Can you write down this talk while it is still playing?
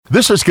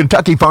This is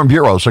Kentucky Farm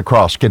Bureaus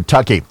across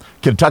Kentucky.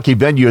 Kentucky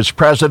Venue's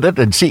president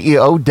and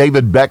CEO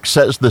David Beck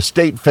says the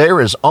state fair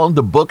is on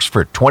the books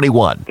for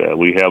 21.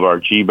 We have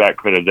our GBAC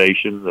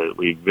accreditation that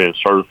we've been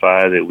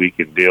certified that we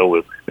can deal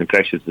with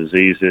infectious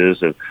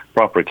diseases and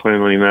proper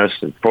cleanliness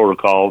and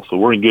protocols. So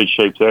we're in good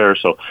shape there.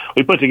 So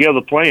we put together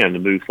a plan to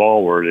move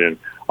forward, and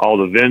all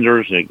the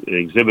vendors and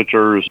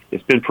exhibitors,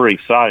 it's been pretty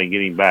exciting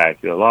getting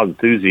back. A lot of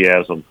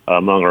enthusiasm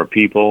among our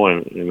people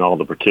and all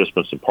the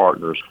participants and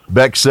partners.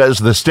 Beck says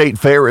the state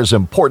fair is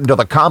important to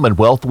the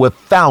Commonwealth with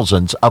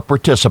thousands of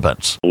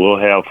participants. We'll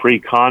have free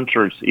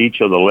concerts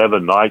each of the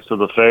 11 nights of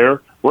the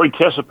fair. We're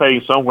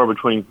anticipating somewhere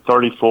between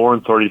 34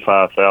 and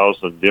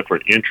 35,000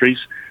 different entries.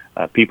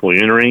 People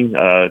entering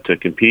to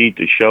compete,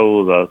 to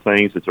show the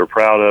things that they're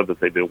proud of, that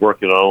they've been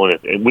working on.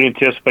 And we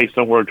anticipate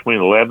somewhere between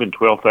 11,000 and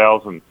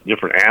 12,000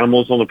 different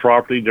animals on the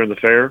property during the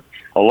fair.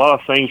 A lot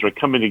of things are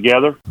coming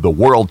together. The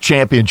World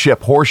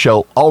Championship Horse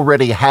Show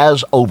already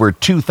has over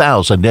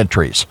 2,000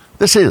 entries.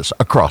 This is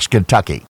Across Kentucky.